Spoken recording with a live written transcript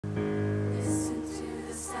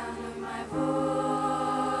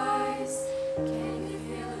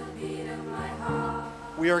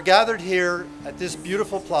We are gathered here at this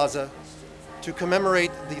beautiful plaza to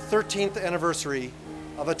commemorate the 13th anniversary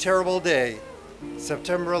of a terrible day,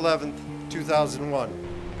 September 11th, 2001.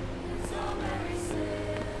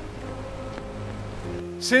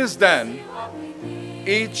 Since then,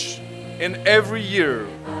 each and every year,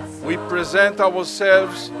 we present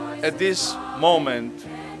ourselves at this moment,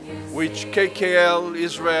 which KKL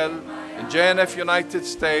Israel and JNF United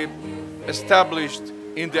States established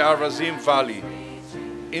in the HaArazim Valley,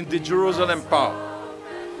 in the Jerusalem Park.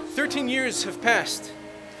 13 years have passed,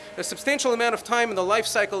 a substantial amount of time in the life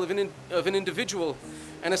cycle of an individual,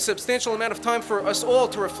 and a substantial amount of time for us all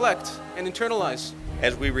to reflect and internalize.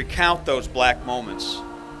 As we recount those black moments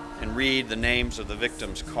and read the names of the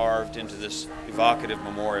victims carved into this evocative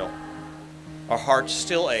memorial, our hearts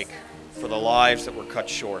still ache for the lives that were cut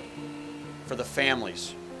short, for the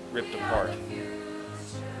families ripped apart.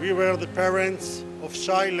 We were the parents of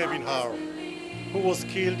Shai Levinhar, who was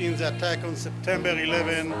killed in the attack on September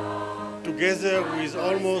 11, together with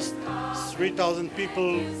almost 3,000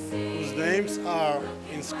 people whose names are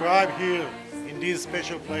inscribed here in this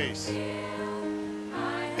special place.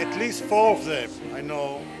 At least 4 of them, I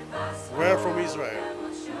know, were from Israel.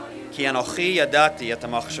 כי אנוכי ידעתי את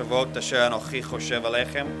המחשבות אשר אנוכי חושב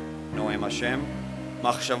עליכם, נואם השם,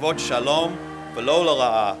 מחשבות שלום ולא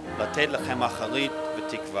לרעה, לתת לכם אחרית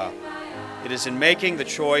ותקווה. It is in making the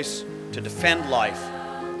choice to defend life,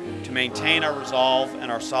 to maintain our resolve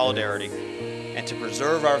and our solidarity, and to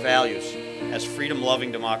preserve our values as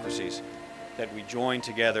freedom-loving democracies that we join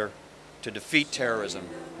together to defeat terrorism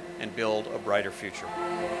and build a brighter future.